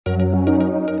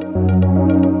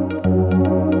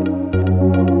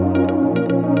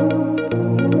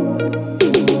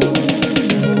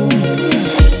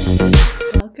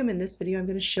this video I'm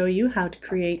going to show you how to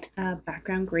create a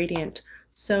background gradient.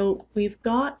 So we've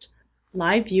got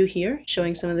live view here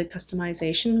showing some of the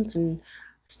customizations and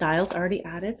styles already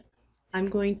added. I'm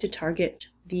going to target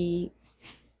the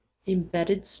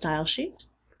embedded style sheet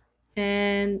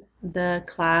and the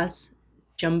class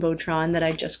Jumbotron that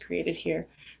I just created here.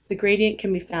 The gradient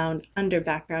can be found under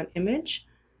background image,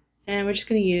 and we're just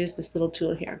going to use this little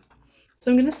tool here.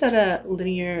 So I'm going to set a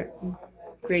linear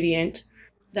gradient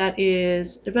that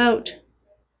is about,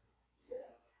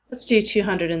 let's do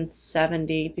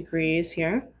 270 degrees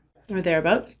here, or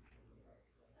thereabouts.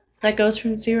 That goes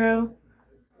from 0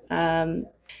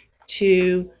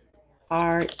 to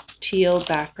our teal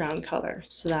background color.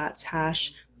 So that's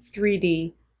hash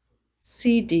 3D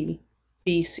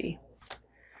CDBC.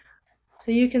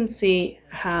 So you can see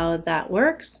how that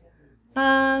works.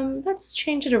 Let's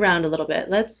change it around a little bit.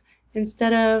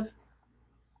 Instead of,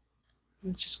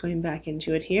 I'm just going back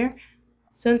into it here.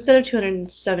 So instead of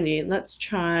 270, let's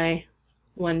try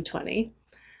 120.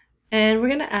 And we're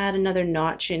going to add another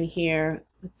notch in here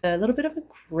with a little bit of a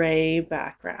gray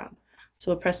background.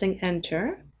 So pressing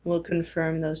enter will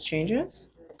confirm those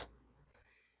changes.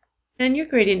 And your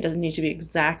gradient doesn't need to be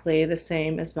exactly the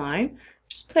same as mine.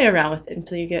 Just play around with it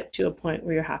until you get to a point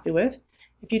where you're happy with.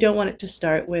 If you don't want it to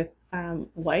start with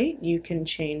white, you can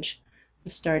change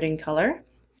the starting color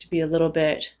to be a little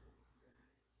bit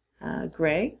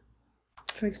gray,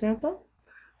 for example.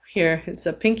 Here it's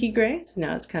a pinky gray, so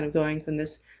now it's kind of going from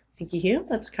this pinky hue.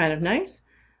 That's kind of nice.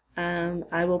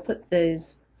 I will put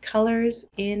these colors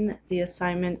in the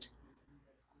assignment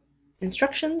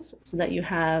instructions so that you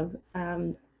have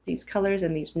these colors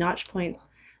and these notch points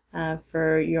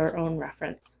for your own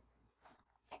reference.